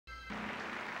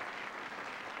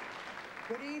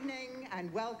Good evening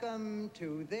and welcome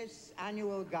to this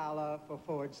annual gala for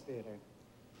Ford's Theater.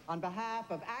 On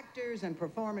behalf of actors and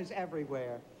performers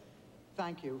everywhere,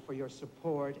 thank you for your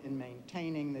support in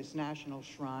maintaining this national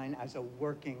shrine as a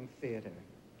working theater.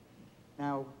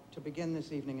 Now, to begin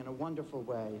this evening in a wonderful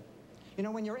way, you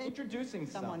know, when you're introducing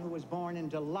someone who was born in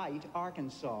Delight,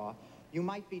 Arkansas, you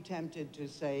might be tempted to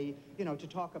say, you know, to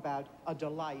talk about a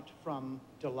delight from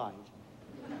Delight.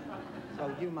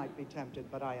 So you might be tempted,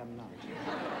 but I am not.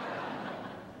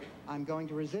 I'm going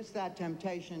to resist that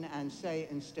temptation and say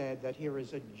instead that here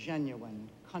is a genuine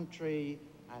country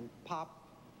and pop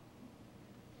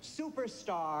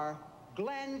superstar,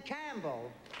 Glen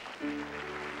Campbell.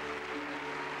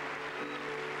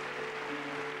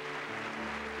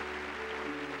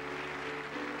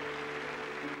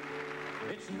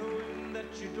 It's knowing that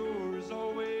your door is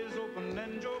always open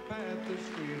and your path is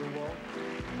free to walk.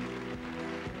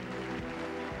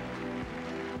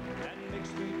 That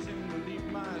makes me tend to leave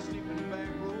my sleeping bag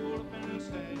rolled up and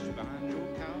stashed behind your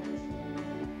couch.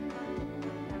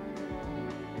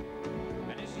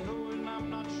 And it's knowing I'm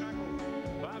not shackled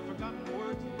by forgotten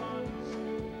words and bonds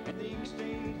and the ink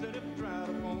stains that have dried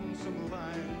upon some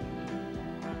line.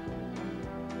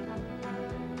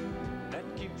 That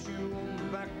keeps you on the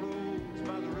back roads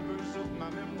by the rivers of my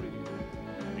memory.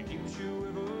 It keeps you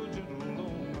ever gentle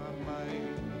on my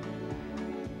mind.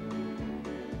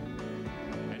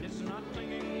 And it's not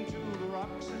clinging to the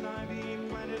rocks and ivy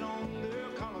planted on their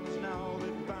columns now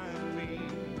that bind me.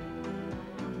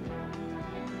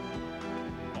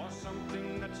 Or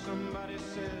something that somebody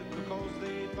said because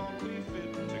they thought we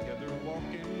fit together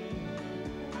walking.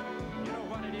 You know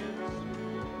what it is?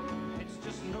 It's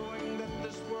just knowing that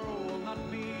this world will not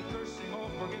be cursing or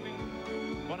forgiving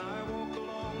when I walk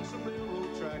along some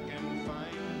railroad track and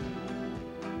find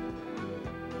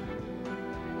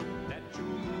that you're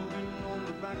moving on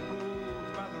the back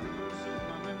roads by the rivers of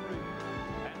my memory,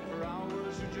 and for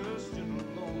hours you're just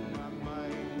gentle on my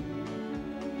mind.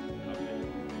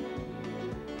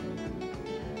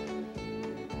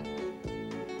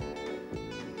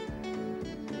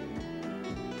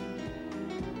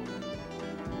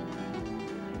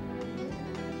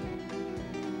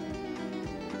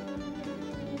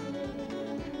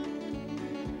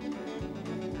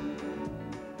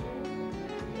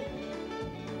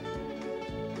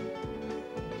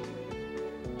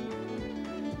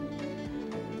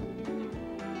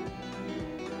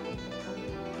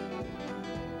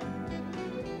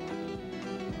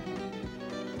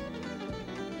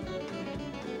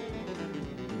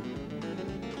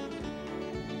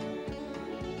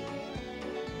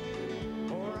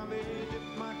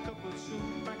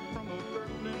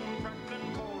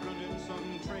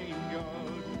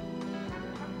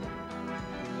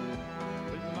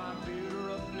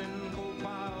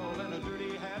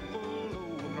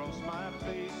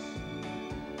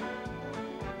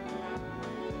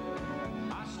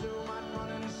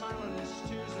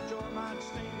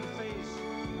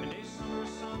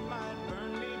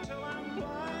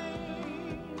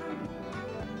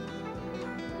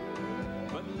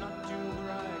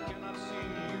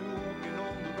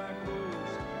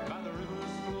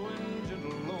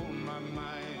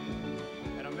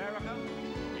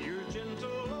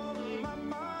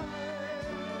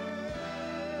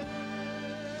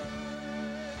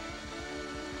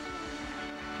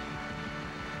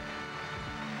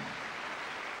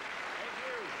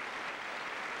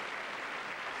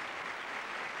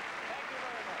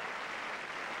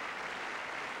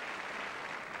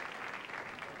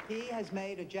 He has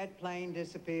made a jet plane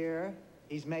disappear.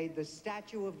 He's made the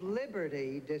Statue of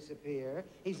Liberty disappear.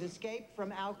 He's escaped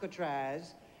from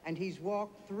Alcatraz, and he's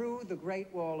walked through the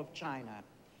Great Wall of China.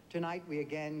 Tonight, we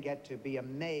again get to be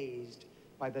amazed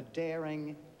by the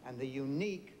daring and the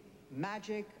unique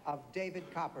magic of David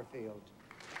Copperfield.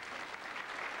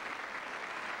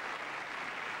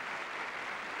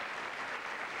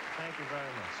 Thank you very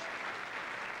much.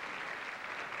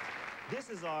 This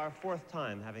is our fourth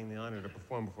time having the honor to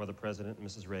perform before the President, and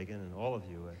Mrs. Reagan, and all of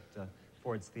you at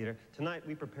Ford's Theater. Tonight,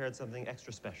 we prepared something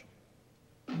extra special.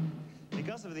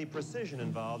 Because of the precision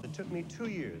involved, it took me 2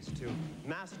 years to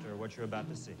master what you're about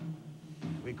to see.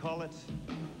 We call it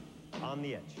On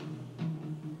the Edge.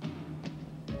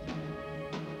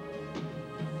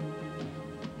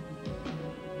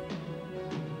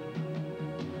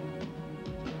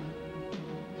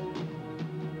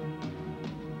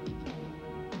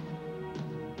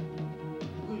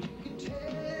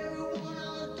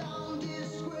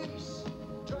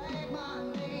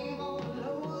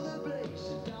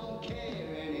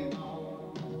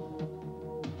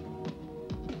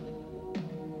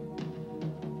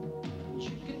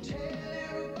 You can tell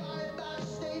everybody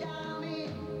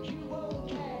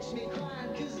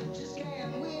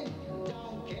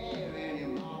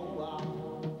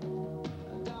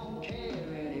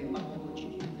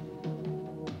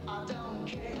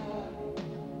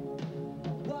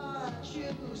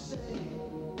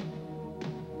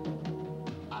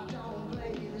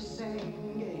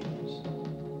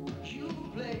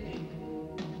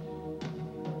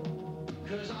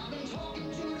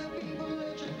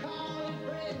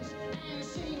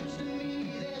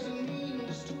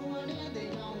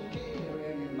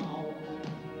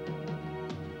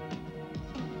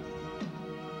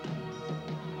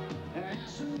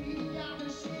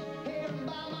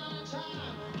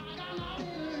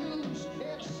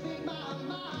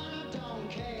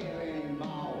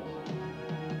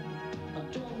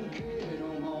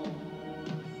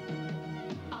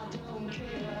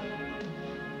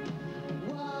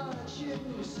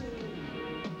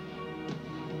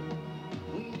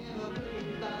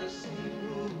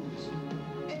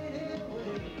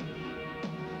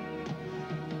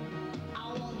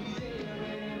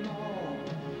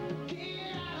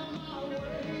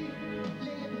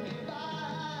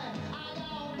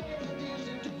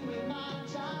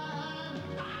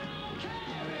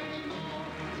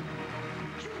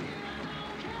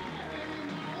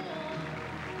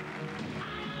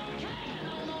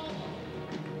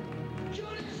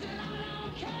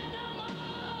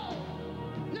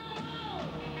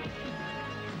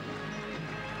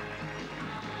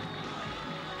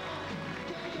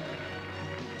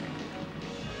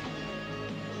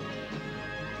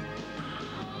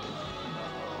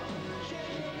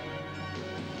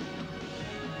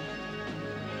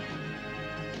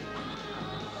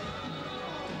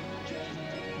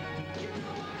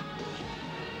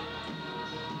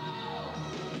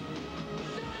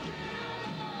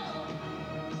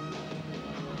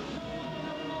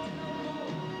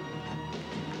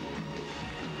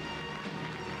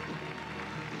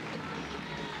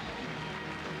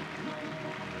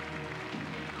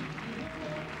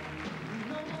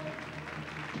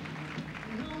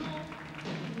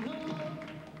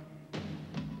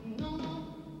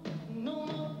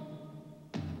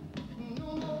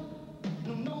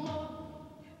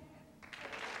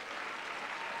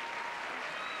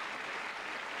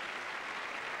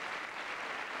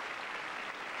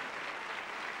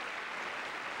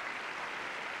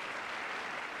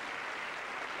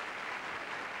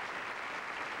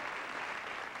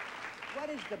What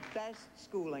is the best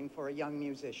schooling for a young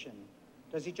musician?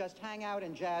 Does he just hang out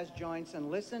in jazz joints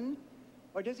and listen?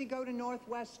 Or does he go to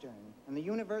Northwestern and the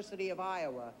University of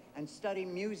Iowa and study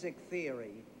music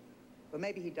theory? But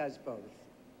maybe he does both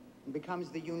and becomes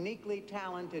the uniquely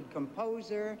talented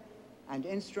composer and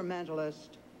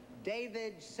instrumentalist,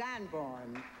 David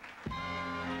Sanborn.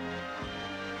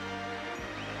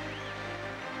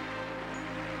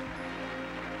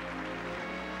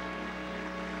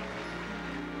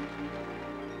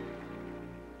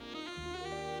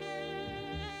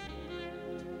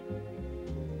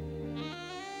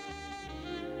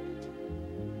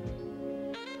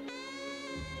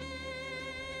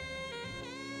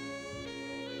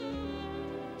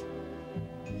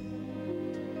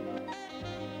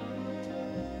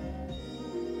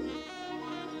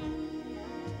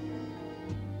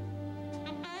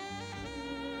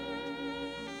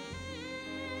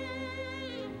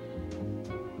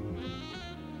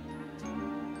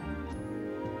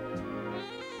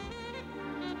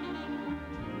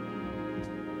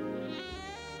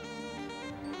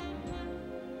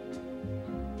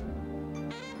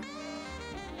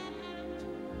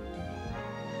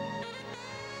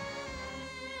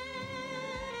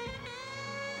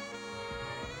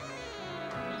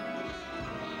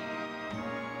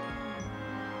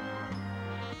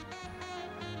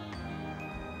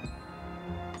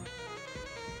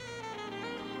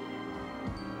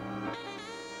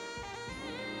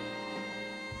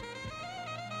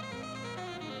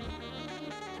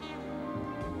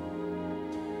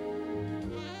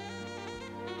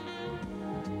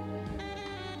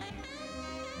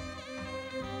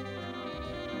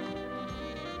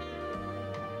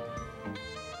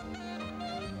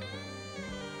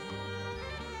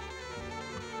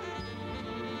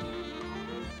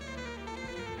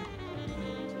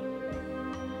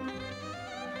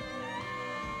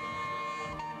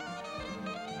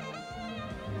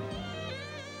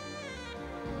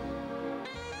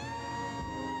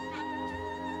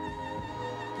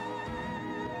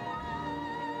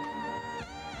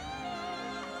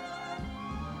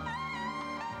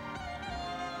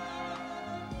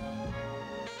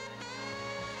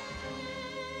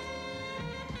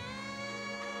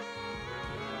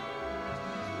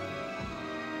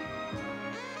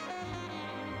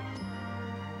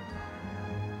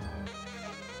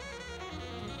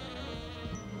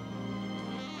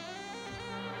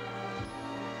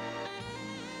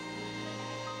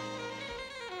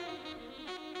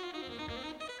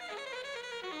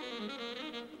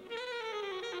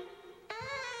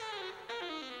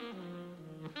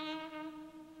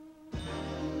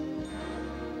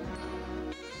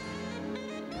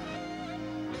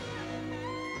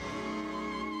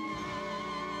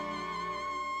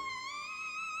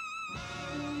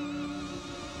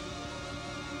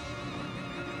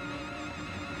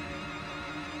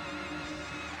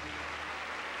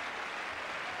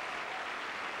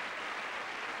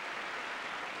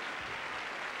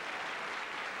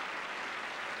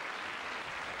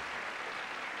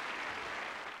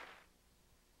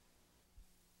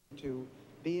 To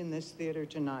be in this theater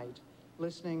tonight,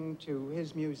 listening to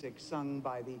his music sung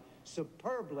by the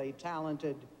superbly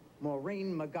talented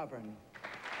Maureen McGovern.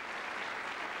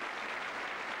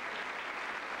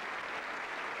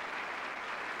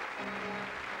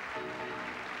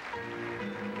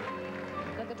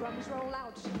 Let the drums roll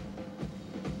out.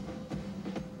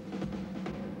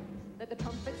 Let the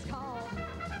trumpets call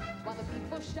while the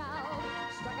people shout.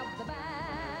 Strike up the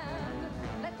band.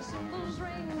 Let the cymbals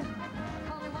ring.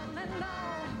 Calling one and all.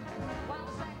 While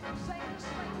the saxophone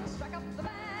strings strike up the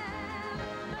band.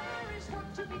 There is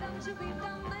work to be done, to be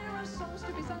done. There are songs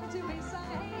to be sung, to be sung.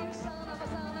 Hey, you son of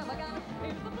a gun.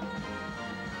 If the blind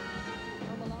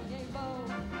come along, yay, bow.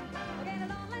 Get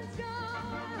it on, let's go.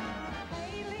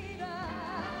 Hey, leader.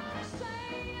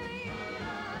 Say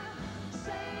leader.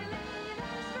 Say leader.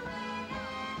 Mr. Reagan.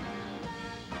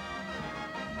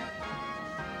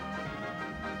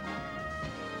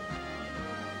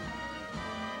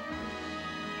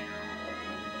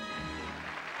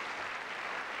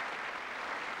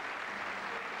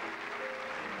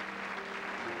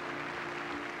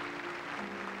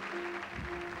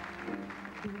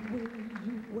 The way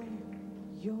you wear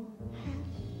your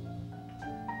hat,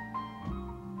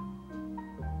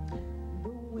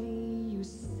 the way you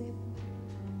sip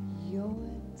your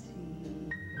tea,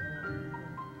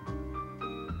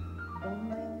 the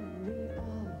memory of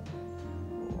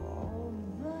all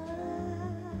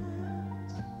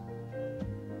that.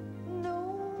 No,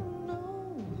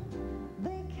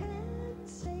 they can't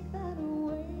take that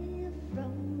away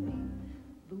from me.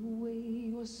 The way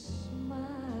your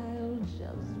smile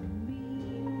just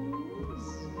beams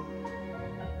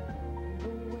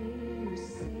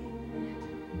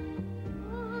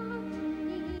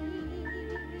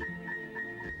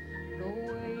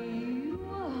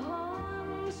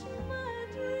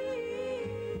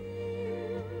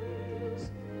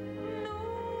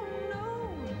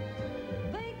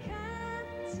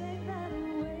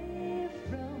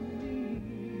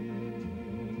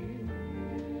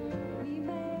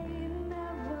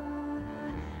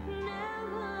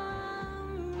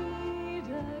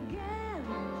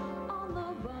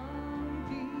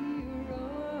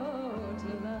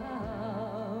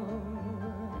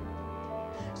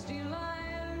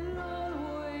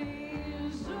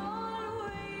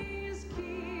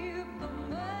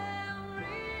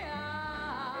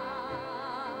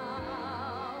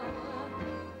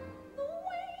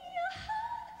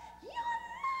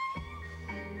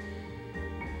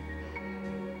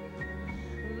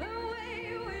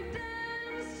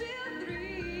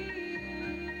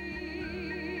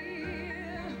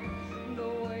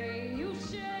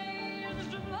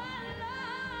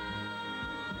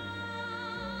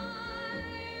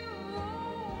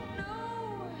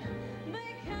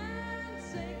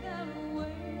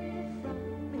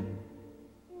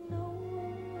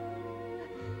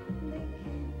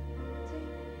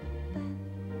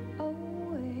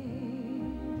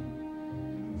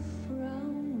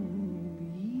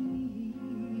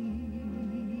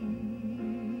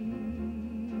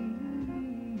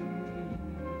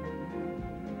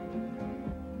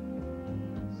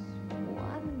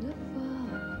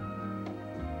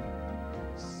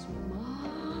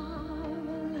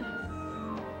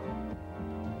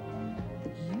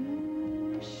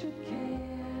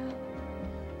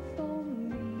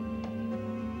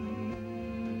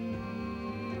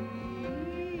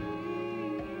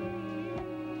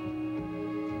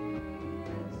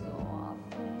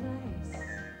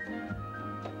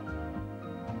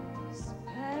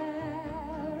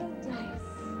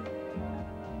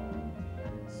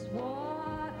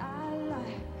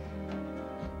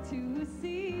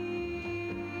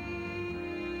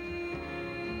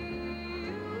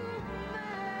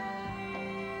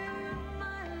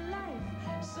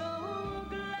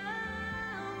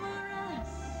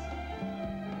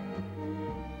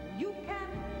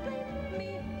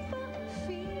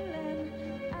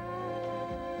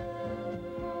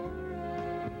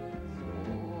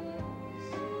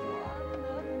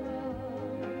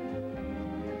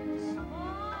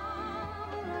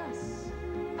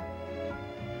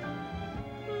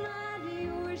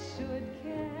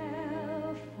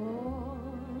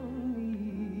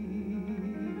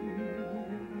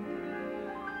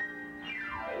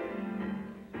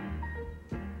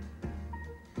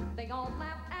all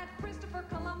laughed at Christopher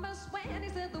Columbus when he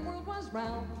said the world was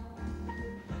round.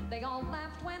 They all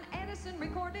laughed when Edison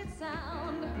recorded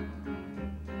sound.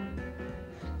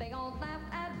 They all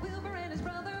laughed at Wilbur and his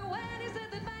brother when he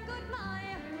said that man could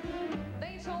fly.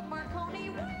 They told Marconi,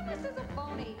 wireless is a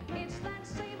phony. It's that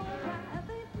same old cry.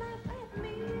 They laughed at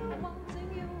me,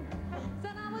 wanting you.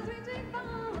 Said I was reaching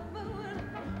for the moon,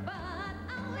 but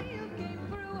only you came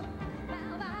through.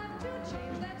 Now I have to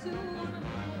change that tune.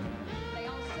 They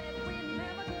all said we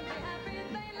never could be happy.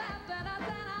 They laughed at us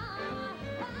and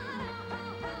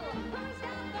who's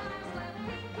got the last laugh?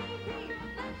 Hee, hee, hee.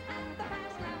 Let's have the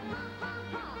last laugh. Ha, ha,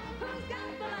 ha. Who's got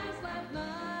the last laugh now?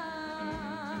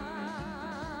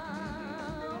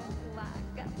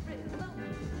 I got rhythm,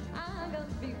 I got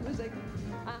music,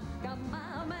 I got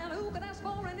my man who could ask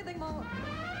for anything more.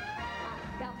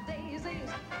 I got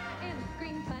daisies in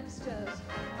green pastures.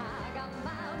 I got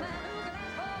my man who could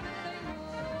ask for anything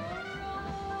more.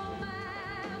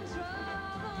 Romance,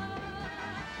 trouble,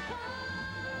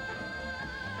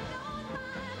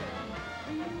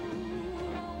 you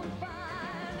won't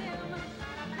find him.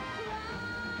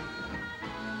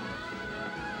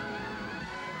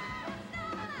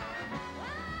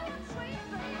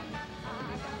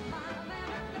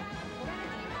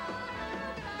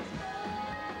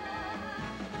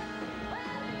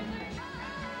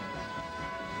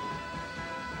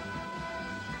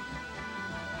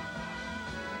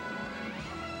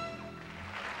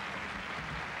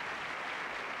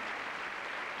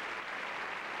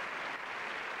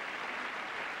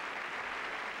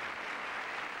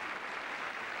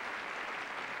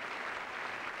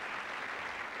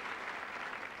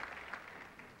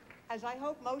 As I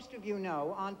hope most of you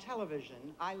know, on television,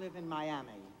 I live in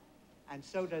Miami, and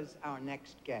so does our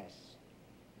next guest.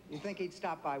 You'd think he'd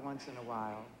stop by once in a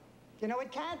while. You know,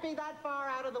 it can't be that far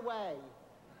out of the way.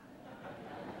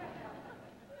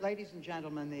 Ladies and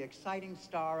gentlemen, the exciting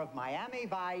star of Miami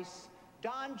Vice,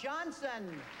 Don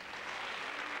Johnson.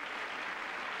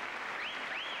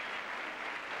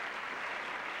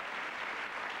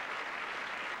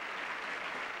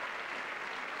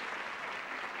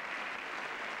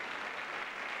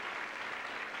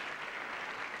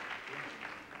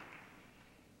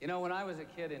 You know, when I was a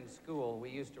kid in school, we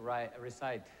used to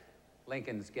recite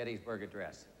Lincoln's Gettysburg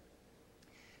Address.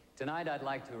 Tonight, I'd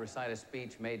like to recite a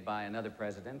speech made by another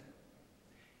president.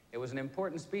 It was an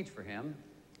important speech for him,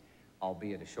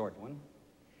 albeit a short one,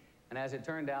 and as it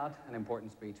turned out, an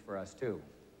important speech for us, too.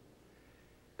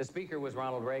 The speaker was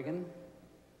Ronald Reagan,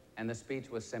 and the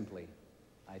speech was simply,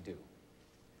 I do.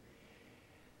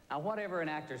 Now, whatever an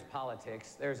actor's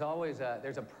politics, there's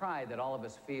a pride that all of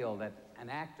us feel that an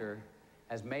actor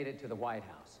has made it to the White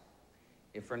House,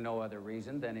 if for no other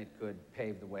reason than it could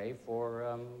pave the way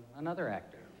for another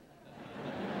actor.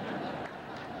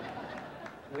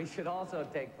 We should also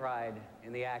take pride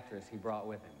in the actress he brought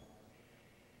with him.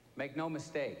 Make no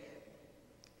mistake,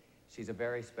 she's a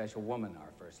very special woman,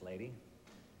 our First Lady.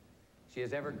 She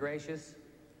is ever gracious,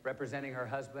 representing her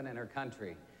husband and her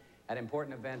country at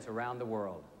important events around the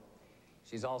world.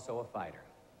 She's also a fighter.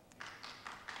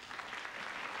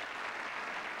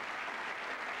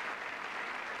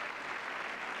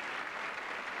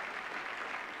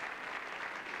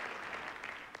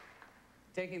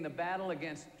 Taking the battle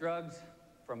against drugs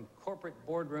from corporate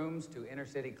boardrooms to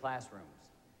inner-city classrooms.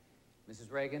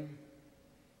 Mrs. Reagan,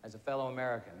 as a fellow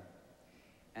American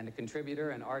and a contributor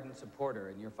and ardent supporter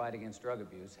in your fight against drug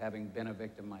abuse, having been a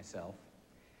victim myself,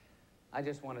 I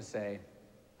just want to say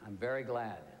I'm very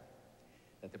glad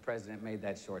that the president made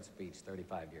that short speech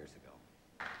 35 years ago.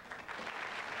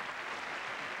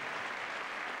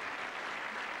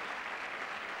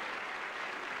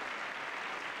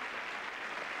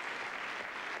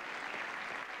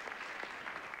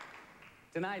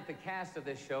 Tonight, the cast of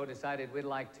this show decided we'd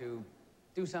like to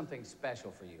do something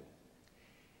special for you.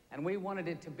 And we wanted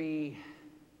it to be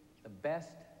the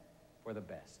best for the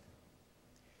best.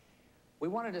 We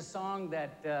wanted a song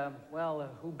that,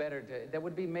 that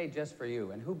would be made just for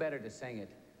you, and who better to sing it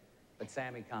but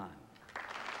Sammy Cahn.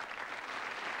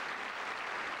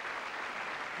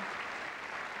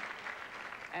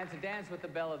 And to dance with the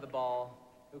belle of the ball,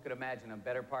 who could imagine a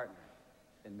better partner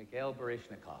than Mikhail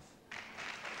Baryshnikov.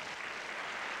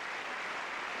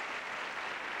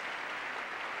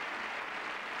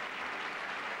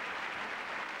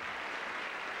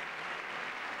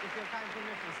 With your kind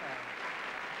permission, sir.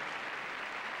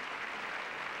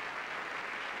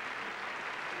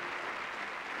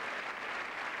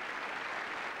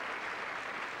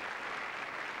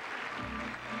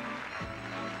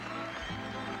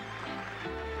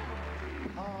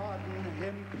 Pardon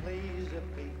him, please, if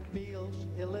he feels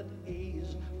ill at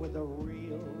ease with a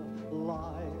real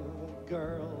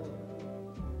girl.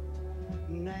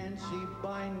 Nancy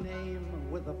by name,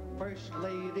 with a first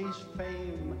lady's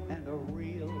fame, and a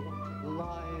real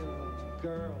live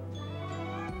girl.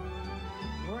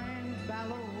 Grand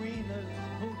ballerinas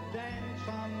who dance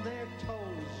on their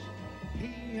toes.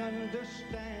 He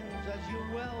understands, as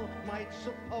you well might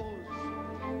suppose.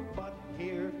 But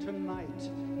here tonight,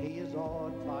 he is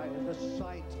awed by the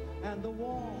sight and the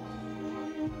warmth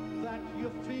that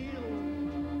you feel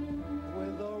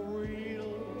with a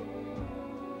real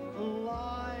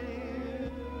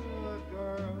live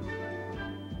girl.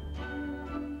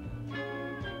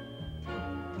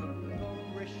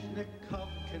 Baryshnikov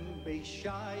can be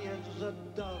shy as a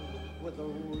dove with a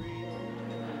real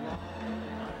live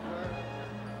girl.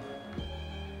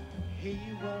 He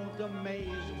won't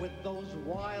amaze with those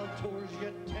wild tours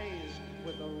you tase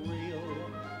with a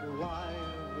real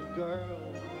live girl.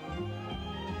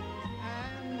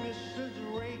 And Mrs.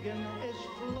 Reagan is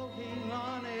floating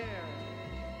on air.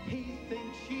 He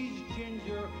thinks she's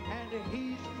Ginger and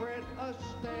he's Fred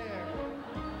Astaire.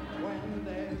 When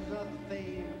there's a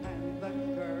theme and the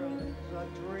girl is a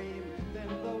dream, then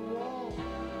the waltz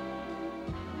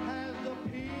has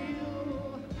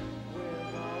appeal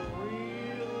with a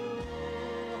real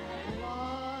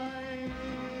live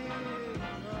girl.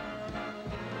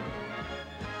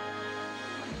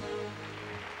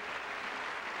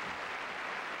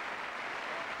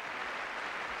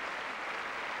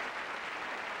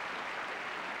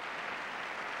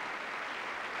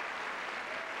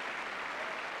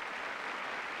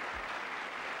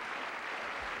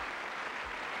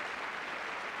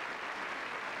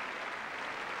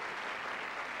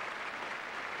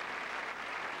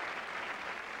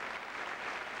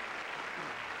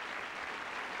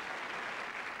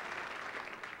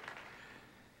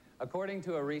 According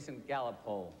to a recent Gala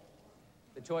poll,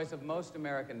 the choice of most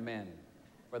American men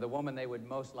for the woman they would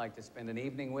most like to spend an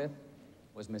evening with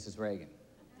was Mrs. Reagan.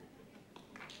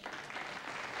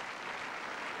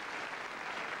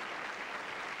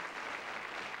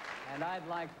 And I'd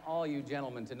like all you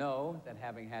gentlemen to know that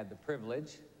having had the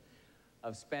privilege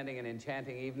of spending an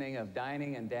enchanting evening of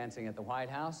dining and dancing at the White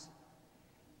House,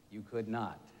 you could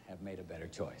not have made a better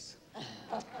choice.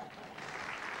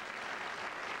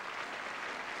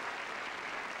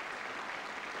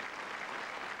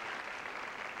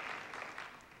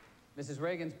 Mrs.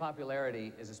 Reagan's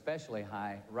popularity is especially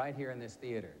high right here in this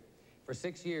theater. For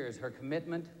 6 years, her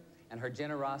commitment and her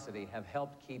generosity have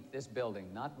helped keep this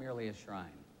building not merely a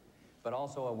shrine, but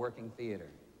also a working theater.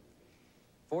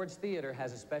 Ford's Theater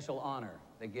has a special honor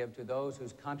they give to those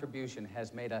whose contribution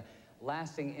has made a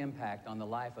lasting impact on the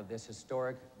life of this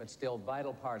historic but still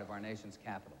vital part of our nation's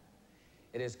capital.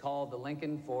 It is called the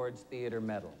Lincoln Ford's Theater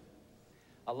Medal.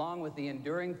 Along with the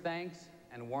enduring thanks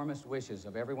and warmest wishes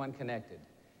of everyone connected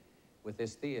with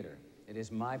this theater, it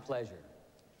is my pleasure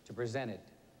to present it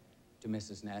to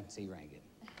Mrs. Nancy Reagan.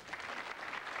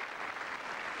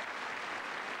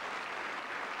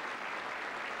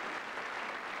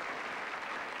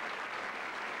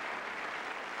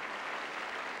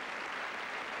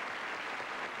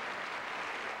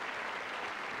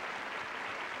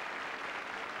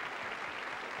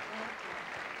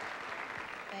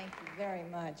 Thank you very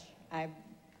much. I'm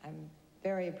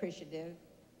very appreciative,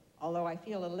 although I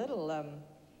feel a little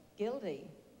guilty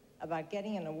about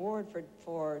getting an award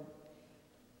for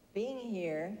being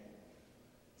here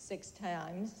 6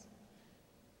 times,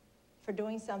 for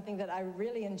doing something that I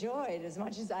really enjoyed as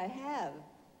much as I have.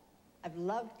 I've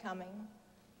loved coming.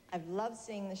 I've loved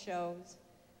seeing the shows.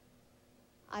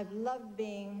 I've loved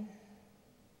being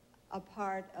a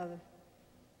part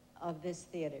of this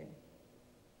theater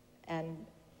and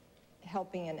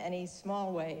helping in any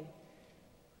small way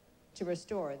to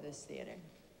restore this theater.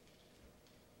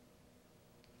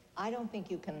 I don't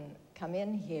think you can come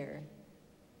in here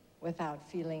without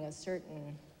feeling a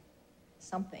certain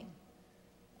something.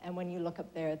 And when you look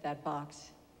up there at that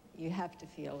box, you have to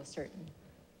feel a certain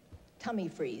tummy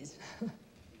freeze.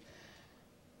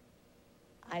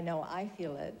 I know I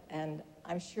feel it, and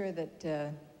I'm sure that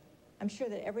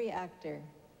every actor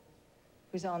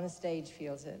who's on the stage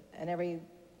feels it, and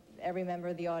every member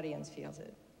of the audience feels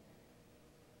it.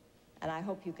 And I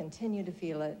hope you continue to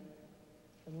feel it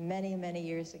for many, many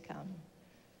years to come.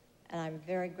 And I'm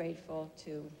very grateful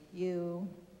to you,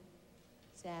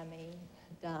 Sammy,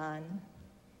 Don,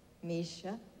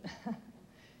 Misha,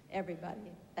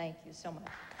 everybody. Thank you so much.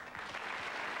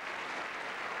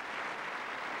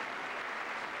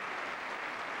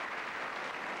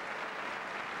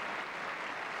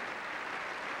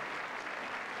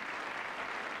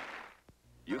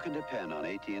 You can depend on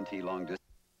AT&T long distance.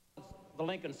 The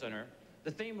Lincoln Center,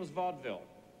 the theme was vaudeville.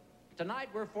 Tonight,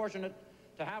 we're fortunate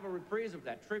to have a reprise of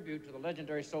that tribute to the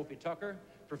legendary Sophie Tucker,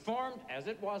 performed, as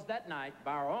it was that night,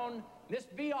 by our own Miss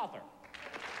B. Author.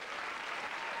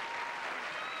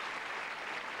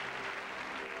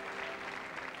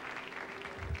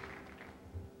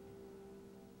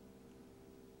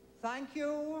 Thank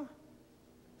you.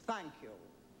 Thank you.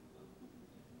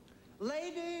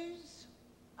 Ladies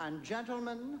and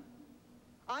gentlemen,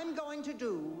 I'm going to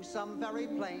do some very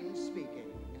plain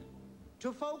speaking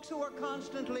to folks who are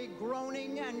constantly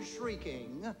groaning and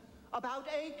shrieking about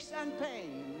aches and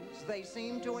pains they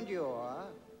seem to endure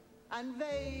and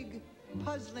vague,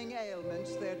 puzzling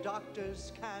ailments their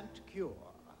doctors can't cure.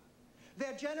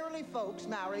 They're generally folks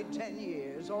married 10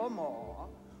 years or more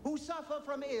who suffer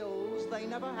from ills they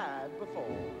never had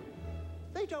before.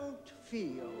 They don't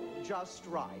feel just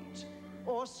right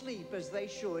or sleep as they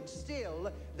should.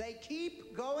 Still, they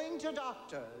keep going to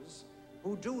doctors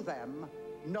who do them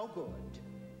no good.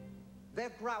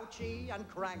 They're grouchy and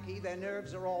cranky, their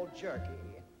nerves are all jerky.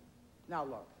 Now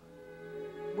look,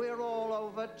 we're all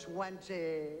over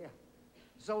 20,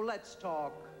 so let's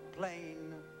talk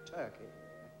plain turkey.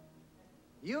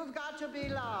 You've got to be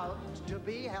loved to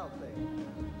be healthy.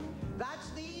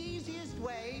 That's the easiest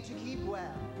way to keep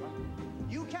well.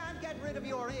 You can't get rid of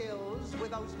your ills with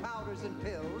those powders and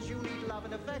pills. You need love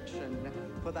and affection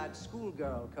for that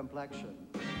schoolgirl complexion.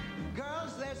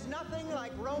 Girls, there's nothing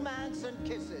like romance and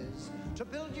kisses to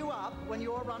build you up when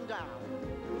you're run down.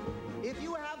 If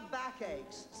you have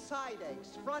backaches, side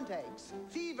aches, front aches,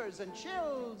 fevers and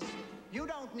chills, you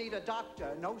don't need a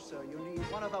doctor. No, sir, you need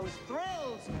one of those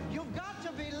thrills. You've got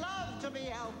to be loved to be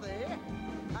healthy,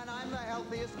 and I'm the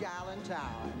healthiest gal in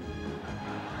town.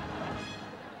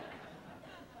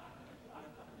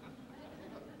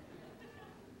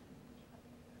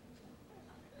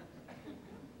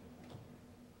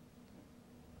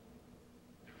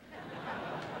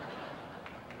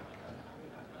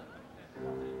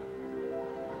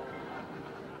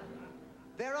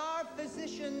 There are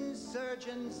physicians,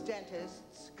 surgeons,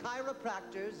 dentists,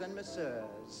 chiropractors, and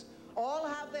masseurs. All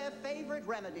have their favorite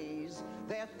remedies,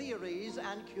 their theories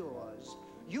and cures.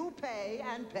 You pay,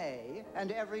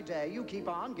 and every day you keep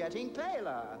on getting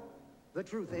paler. The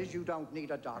truth is, you don't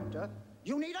need a doctor.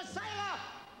 You need a sailor!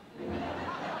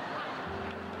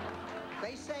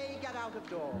 They say get out of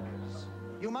doors.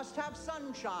 You must have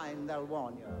sunshine, they'll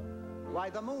warn you.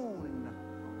 Why, the moon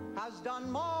has done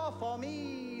more for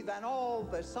me than all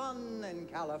the sun in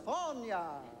California.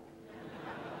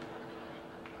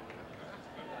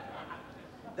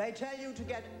 They tell you to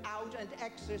get out and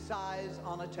exercise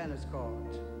on a tennis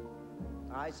court.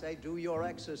 I say do your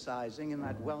exercising in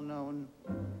that well-known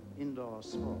indoor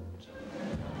sport.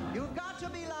 You've got to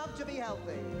be loved to be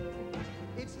healthy.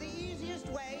 It's the easiest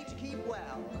way to keep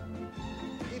well.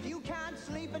 If you can't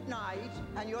sleep at night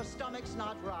and your stomach's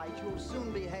not right, you'll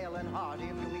soon be hale and hearty if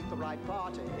you meet the right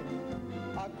party.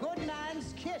 A good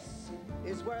man's kiss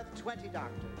is worth 20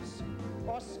 doctors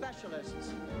or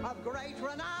specialists of great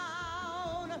renown.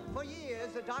 For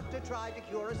years, a doctor tried to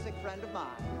cure a sick friend of mine.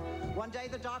 One day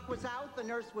the doc was out, the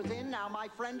nurse was in, now my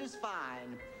friend is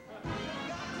fine. You've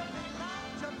got to be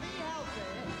loved to be healthy,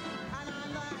 and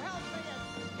I'm the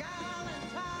healthiest gal in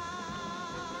town.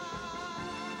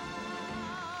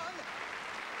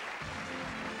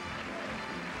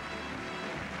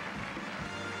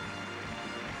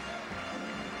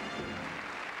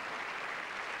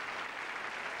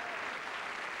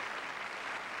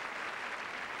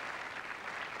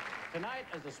 Tonight,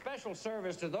 as a special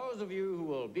service to those of you who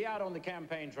will be out on the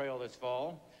campaign trail this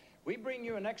fall, we bring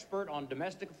you an expert on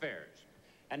domestic affairs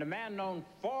and a man known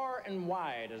far and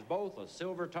wide as both a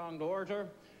silver-tongued orator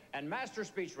and master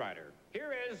speechwriter.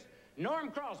 Here is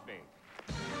Norm Crosby.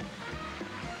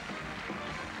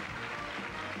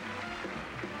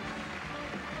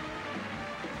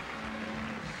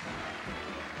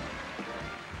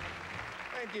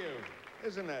 Thank you.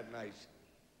 Isn't that nice?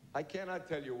 I cannot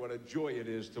tell you what a joy it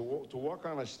is to walk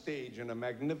on a stage in a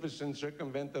magnificent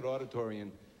circumvented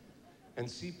auditorium and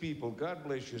see people, God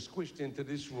bless you, squished into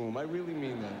this room. I really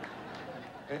mean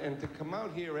that. And to come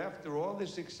out here after all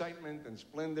this excitement and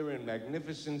splendor and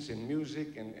magnificence and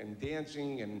music and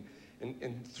dancing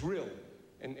and thrill,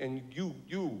 and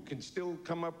you can still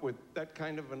come up with that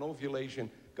kind of an ovulation.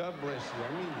 God bless you. I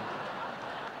mean it.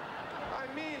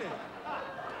 I mean it.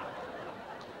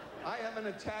 I have an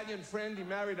Italian friend, he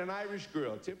married an Irish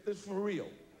girl, tip this for real.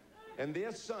 And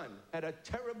their son had a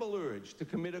terrible urge to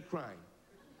commit a crime.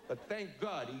 But thank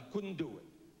God he couldn't do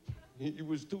it. He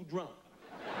was too drunk.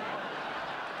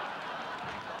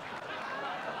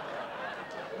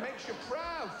 It makes you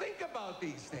proud. Think about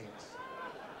these things.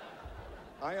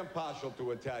 I am partial to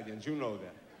Italians, you know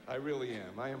that. I really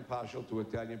am. I am partial to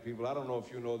Italian people. I don't know if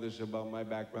you know this about my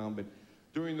background, but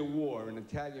during the war, an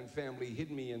Italian family hid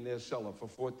me in their cellar for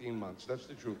 14 months. That's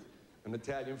the truth. An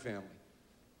Italian family.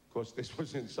 Of course, this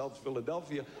was in South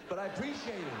Philadelphia, but I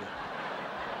appreciated it.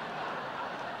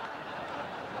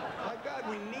 My God,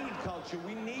 we need culture.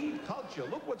 We need culture.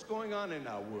 Look what's going on in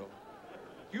our world.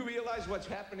 You realize what's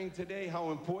happening today,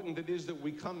 how important it is that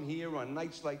we come here on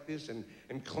nights like this and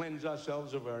cleanse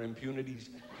ourselves of our impunities?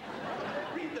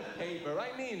 Read the paper.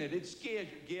 I mean it. It scared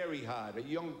Gary Hart, a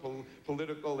young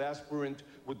political aspirant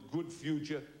with good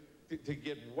future, to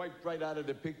get wiped right out of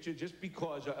the picture just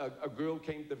because a girl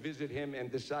came to visit him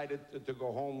and decided to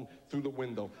go home through the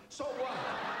window. So what?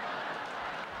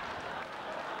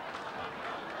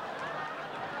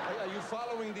 Are you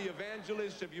following the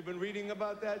evangelists? Have you been reading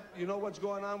about that? You know what's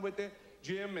going on with it?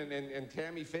 Jim and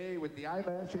Tammy Faye with the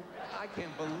eyelashes? I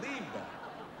can't believe that.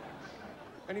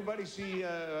 Anybody see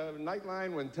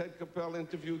Nightline when Ted Campbell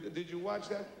interviewed? Did you watch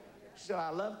that? She said, I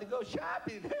love to go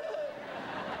shopping.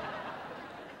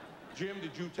 Jim,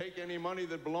 did you take any money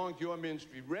that belonged to your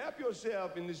ministry? Wrap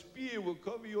yourself in the spear will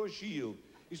cover your shield.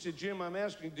 He said, Jim, I'm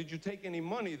asking, did you take any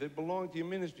money that belonged to your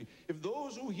ministry? If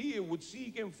those who hear would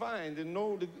seek and find and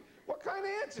know the... What kind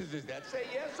of answers is that? Say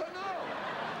yes or no?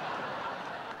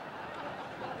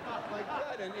 My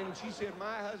God, and she said,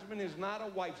 my husband is not a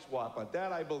wife swapper.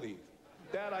 That I believe.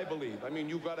 That I believe. I mean,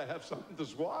 you gotta have something to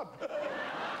swap.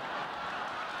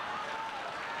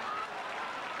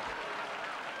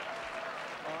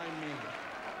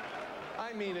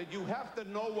 I mean it. You have to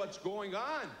know what's going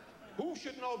on. Who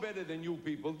should know better than you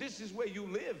people? This is where you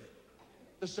live.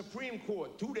 The Supreme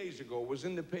Court, 2 days ago, was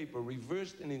in the paper,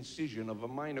 reversed an incision of a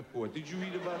minor court. Did you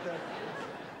read about that?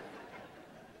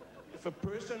 If a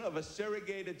person of a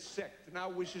surrogated sect now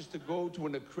wishes to go to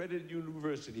an accredited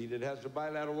university that has a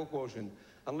bilateral quotient,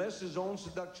 unless his own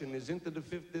seduction is into the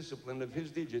fifth discipline of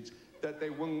his digits, that they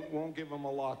won't give him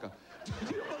a locker.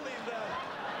 Do you believe that?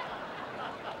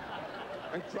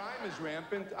 And crime is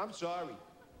rampant. I'm sorry.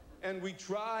 And we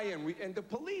try, and the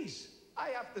police, I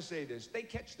have to say this, they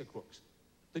catch the crooks.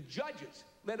 The judges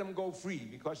let them go free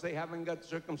because they haven't got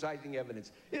circumcising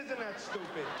evidence. Isn't that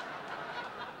stupid?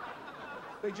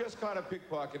 They just caught a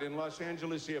pickpocket in Los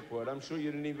Angeles airport. I'm sure you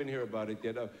didn't even hear about it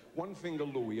yet. One Finger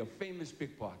Louie, a famous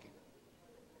pickpocket.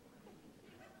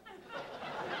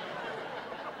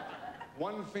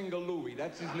 One Finger Louie,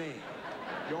 that's his name.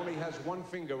 He only has one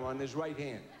finger on his right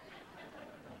hand.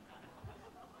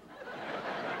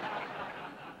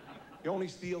 He only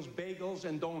steals bagels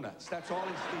and donuts. That's all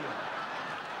he steals.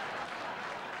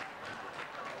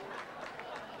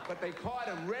 But they caught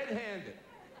him red-handed.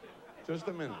 Just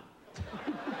a minute.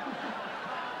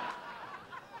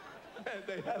 And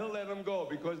they had to let him go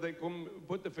because they couldn't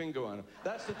put the finger on him.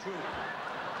 That's the truth.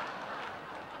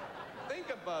 Think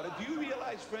about it. Do you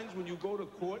realize, friends, when you go to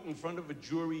court in front of a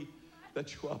jury,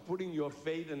 that you are putting your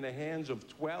fate in the hands of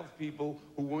 12 people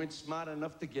who weren't smart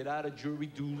enough to get out of jury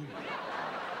duty?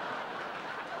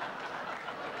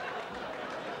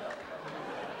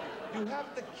 You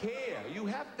have to care. You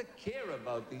have to care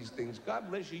about these things. God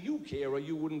bless you. You care or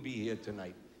you wouldn't be here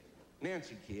tonight.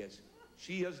 Nancy cares.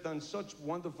 She has done such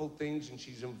wonderful things and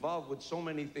she's involved with so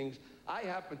many things. I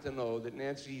happen to know that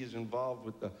Nancy is involved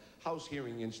with the House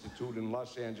Hearing Institute in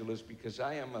Los Angeles because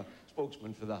I am a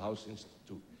spokesman for the House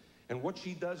Institute. And what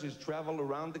she does is travel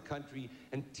around the country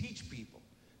and teach people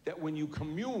that when you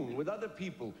commune with other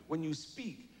people, when you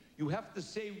speak, you have to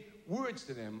say words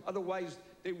to them, otherwise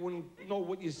they wouldn't know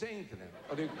what you're saying to them,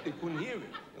 or they couldn't hear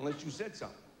it unless you said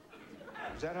something.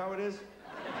 Is that how it is?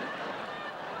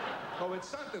 Oh, it's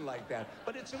something like that.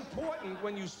 But it's important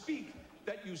when you speak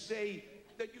that you say,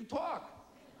 that you talk.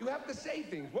 You have to say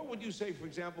things. What would you say, for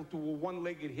example, to a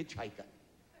one-legged hitchhiker?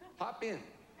 Hop in.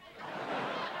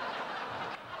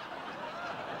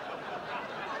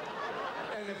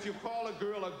 And if you call a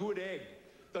girl a good egg,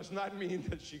 does not mean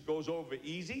that she goes over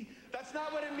easy. That's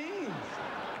not what it means.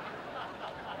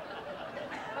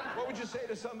 What would you say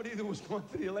to somebody that was going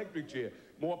to the electric chair?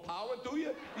 More power to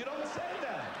you? You don't say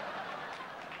that.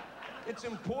 It's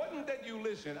important that you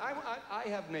listen. I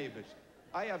have neighbors.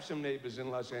 I have some neighbors in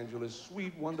Los Angeles,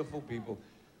 sweet, wonderful people,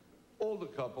 older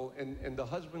couple, and the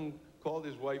husband called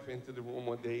his wife into the room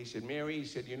one day. He said, Mary, he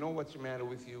said, you know what's the matter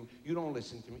with you? You don't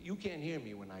listen to me. You can't hear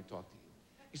me when I talk to you.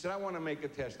 He said, I want to make a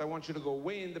test. I want you to go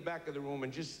way in the back of the room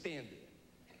and just stand there.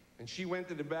 And she went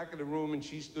to the back of the room and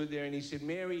she stood there and he said,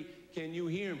 Mary, can you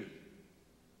hear me?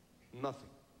 Nothing.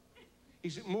 He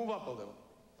said, move up a little.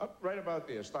 Up, right about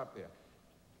there. Stop there.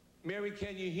 Mary,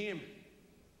 can you hear me?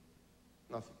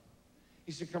 Nothing.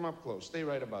 He said, come up close. Stay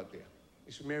right about there.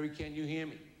 He said, Mary, can you hear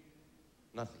me?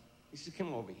 Nothing. He said,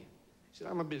 come over here. He said,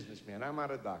 I'm a businessman, I'm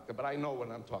not a doctor, but I know what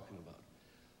I'm talking about.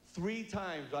 3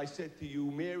 times I said to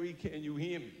you, Mary, can you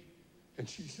hear me? And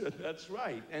she said, that's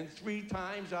right. And 3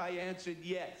 times I answered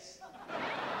yes.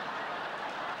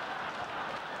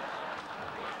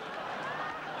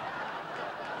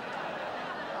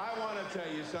 I want to tell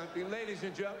you something. Ladies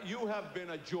and gentlemen, you have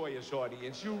been a joyous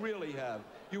audience. You really have.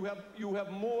 You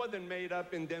have more than made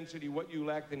up in density what you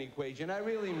lacked in equation. I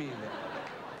really mean that.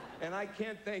 And I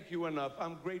can't thank you enough.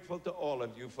 I'm grateful to all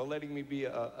of you for letting me be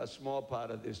a small part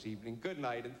of this evening. Good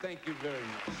night, and thank you very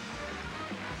much.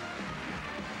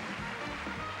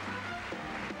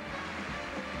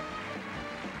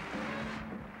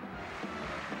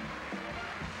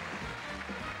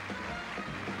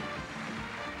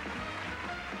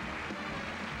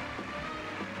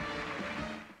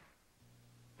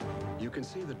 You can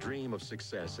see the dream of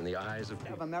success in the eyes of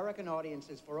people. American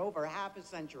audiences for over half a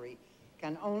century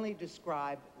can only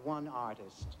describe one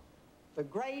artist, the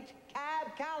great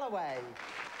Calloway.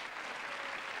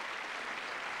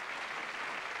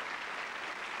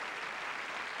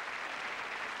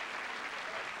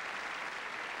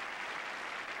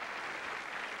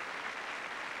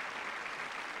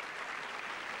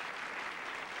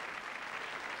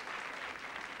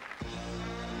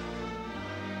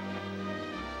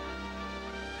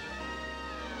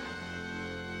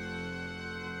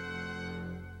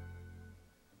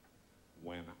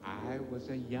 When I was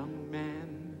a young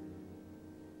man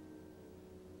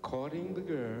courting the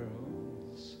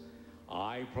girls,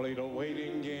 I played a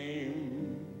waiting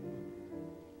game.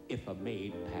 If a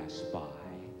maid passed by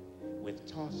with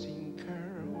tossing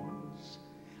curls,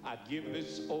 I'd give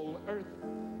this old earth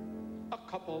a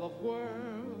couple of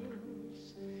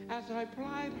whirls as I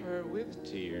plied her with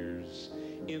tears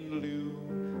in lieu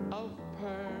of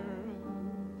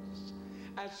pearls.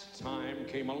 As time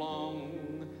came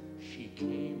along, she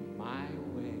came my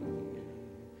way.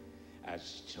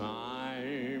 As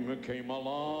time came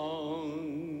along,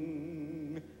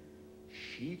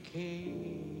 she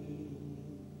came.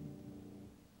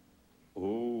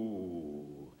 Oh,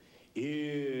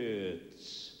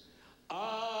 it's a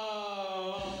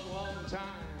long, long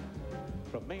time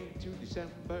from May to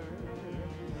December,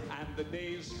 and the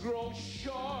days grow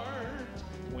short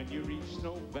when you reach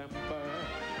November.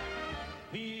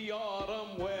 The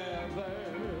autumn weather,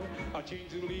 a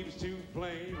change the leaves to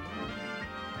flame.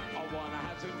 One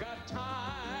hasn't got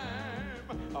time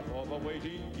for the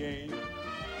waiting game.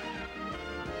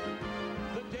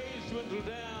 The days dwindle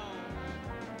down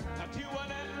to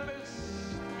an endless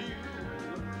view.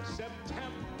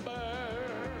 September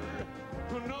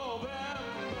to November,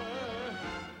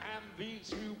 and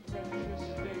these few precious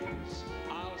days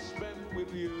I'll spend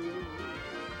with you.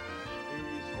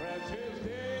 These precious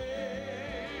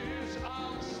days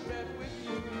I'll spend with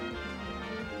you.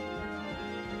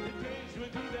 The days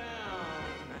dwindle down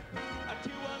to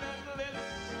an endless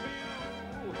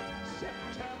view.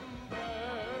 September,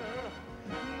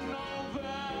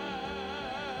 November.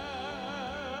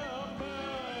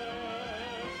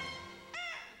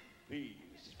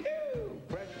 These few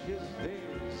precious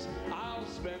days I'll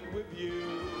spend with you.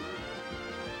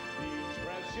 These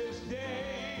precious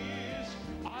days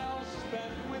I'll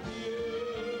spend with you.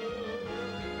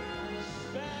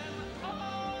 Spend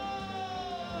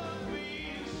all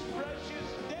these precious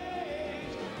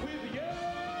days with you.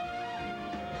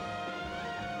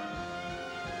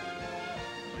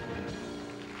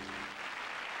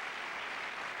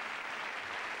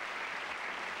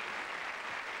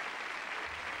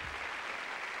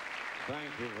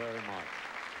 Thank you very much.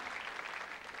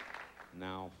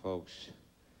 Now, folks,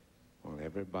 will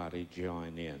everybody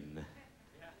join in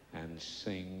and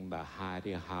sing the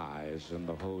hidey highs and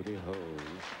the hoity hoes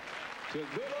to good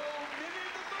old Minnie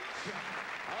the Moocher?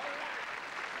 All right.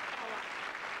 All right.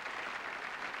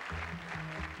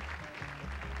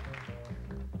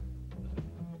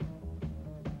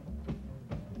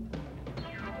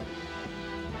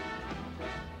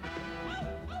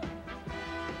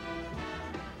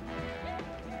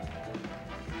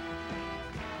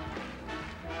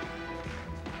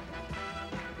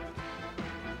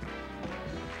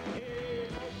 Hey,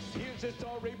 folks, here's a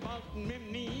story about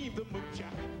Minnie the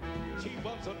Moocher. She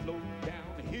was a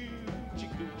low-down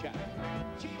hoochie-coocher.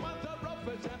 She was the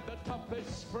roughest and the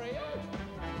toughest frail.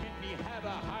 Minnie had a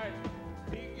heart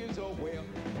big as a whale.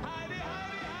 Hidey,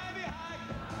 hidey, hidey, hide.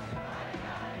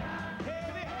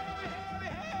 Heady, heady, heady,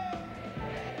 hey.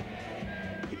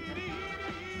 Heedy, heedy,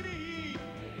 heedy, hee.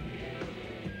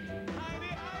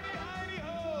 Hidey, hidey, hidey,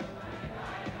 ho.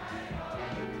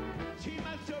 She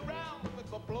messed around with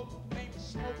a bloke named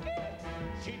Smokey.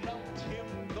 She loved him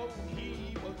though he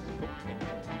was broken.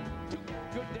 Took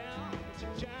her down to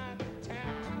Chinatown.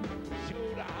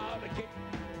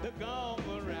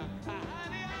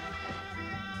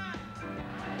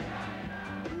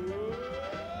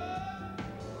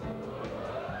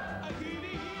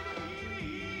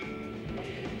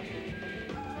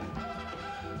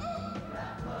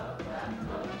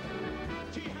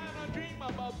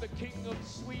 king of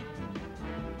Sweden.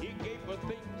 He gave her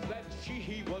things that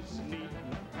she was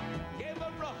needing. Gave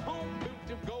her a home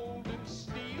built of gold and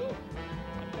steel,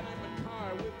 a diamond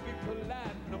car with big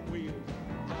platinum wheels.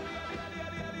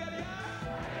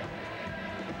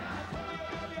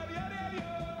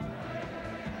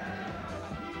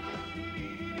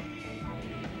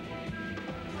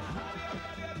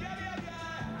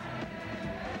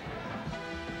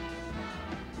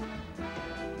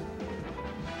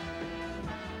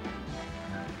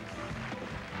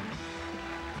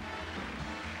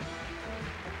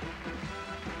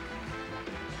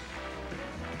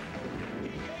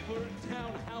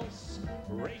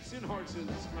 Racing horses,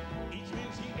 each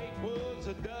meal she ate was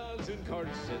a dozen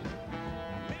courses.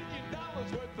 $1 million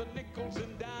worth of nickels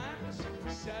and dimes,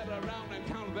 sat around and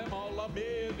counted them all a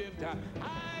million times.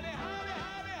 Heidi, Heidi,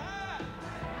 Heidi, Heidi!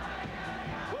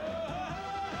 Whoa!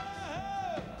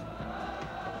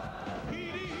 Heidi,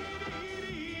 Heidi,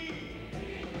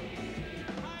 Heidi!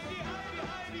 Heidi, Heidi,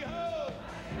 Heidi, ho!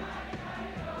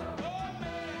 Oh,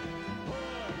 men, poor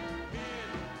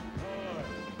men, poor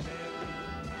men.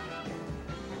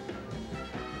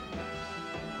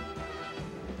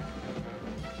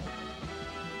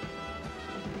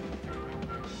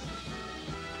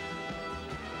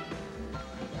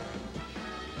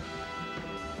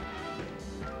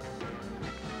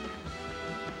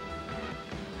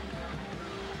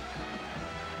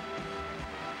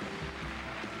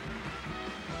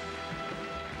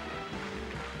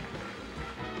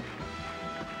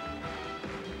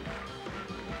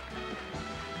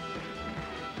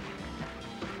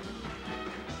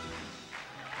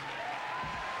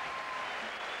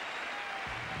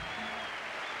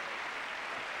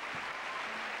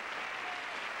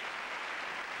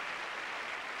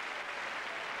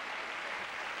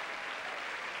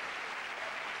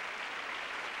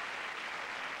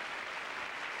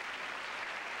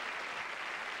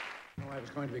 I was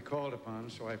going to be called upon,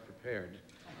 so I prepared.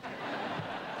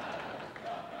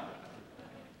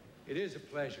 It is a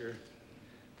pleasure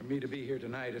for me to be here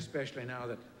tonight, especially now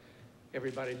that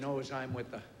everybody knows I'm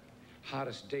with the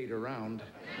hottest date around.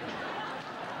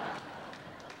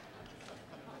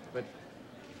 But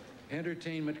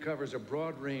entertainment covers a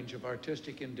broad range of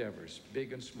artistic endeavors,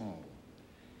 big and small.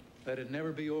 Let it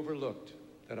never be overlooked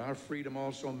that our freedom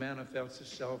also manifests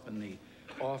itself in the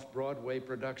off-Broadway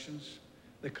productions,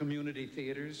 the community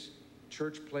theaters,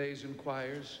 church plays and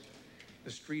choirs,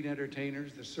 the street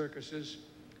entertainers, the circuses,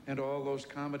 and all those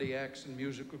comedy acts and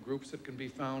musical groups that can be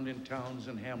found in towns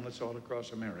and hamlets all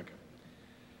across America.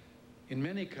 In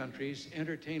many countries,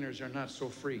 entertainers are not so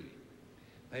free.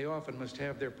 They often must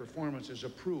have their performances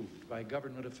approved by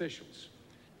government officials.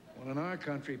 Well, in our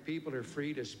country, people are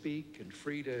free to speak and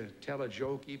free to tell a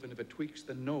joke even if it tweaks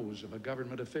the nose of a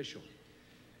government official.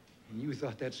 And you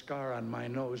thought that scar on my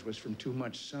nose was from too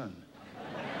much sun.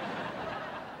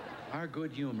 Our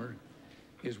good humor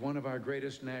is one of our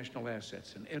greatest national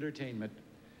assets, and entertainment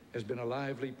has been a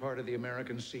lively part of the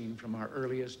American scene from our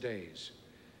earliest days.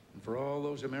 And for all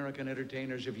those American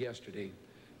entertainers of yesterday,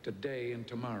 today and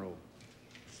tomorrow,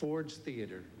 Ford's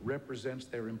Theater represents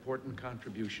their important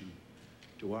contribution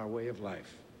to our way of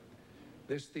life.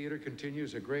 This theater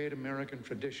continues a great American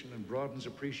tradition and broadens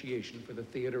appreciation for the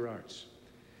theater arts.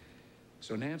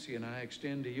 So Nancy and I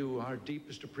extend to you our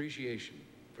deepest appreciation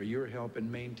for your help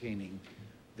in maintaining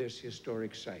this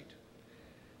historic site.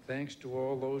 Thanks to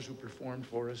all those who performed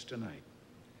for us tonight.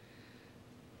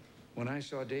 When I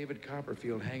saw David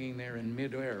Copperfield hanging there in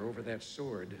midair over that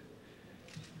sword,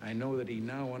 I know that he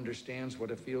now understands what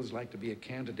it feels like to be a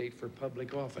candidate for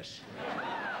public office.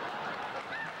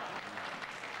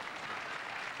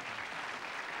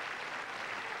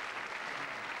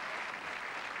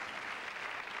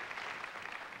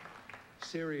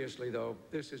 Seriously, though,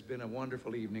 this has been a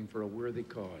wonderful evening for a worthy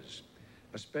cause.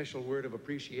 A special word of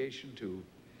appreciation to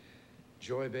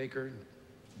Joy Baker,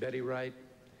 Betty Wright,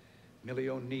 Millie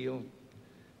O'Neill,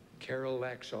 Carol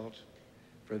Laxalt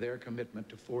for their commitment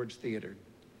to Ford's Theater,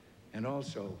 and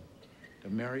also to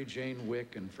Mary Jane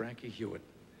Wick and Frankie Hewitt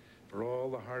for all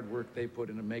the hard work they put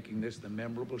into making this the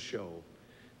memorable show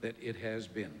that it has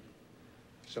been.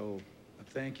 So, a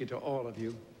thank you to all of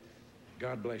you.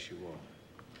 God bless you all.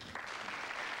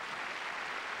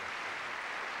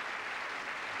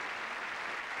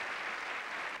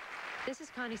 This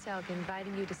is Connie Selk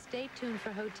inviting you to stay tuned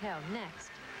for Hotel next.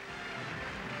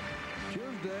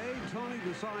 Tuesday, Tony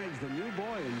decides the new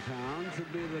boy in town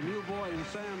should be the new boy in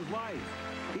Sam's life,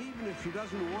 even if she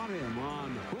doesn't want him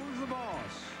on Who's the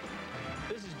Boss?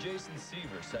 This is Jason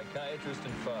Seaver, psychiatrist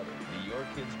and father. Do your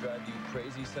kids drive you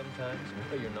crazy sometimes?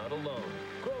 Well, you're not alone.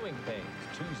 Growing Pains,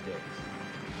 Tuesdays.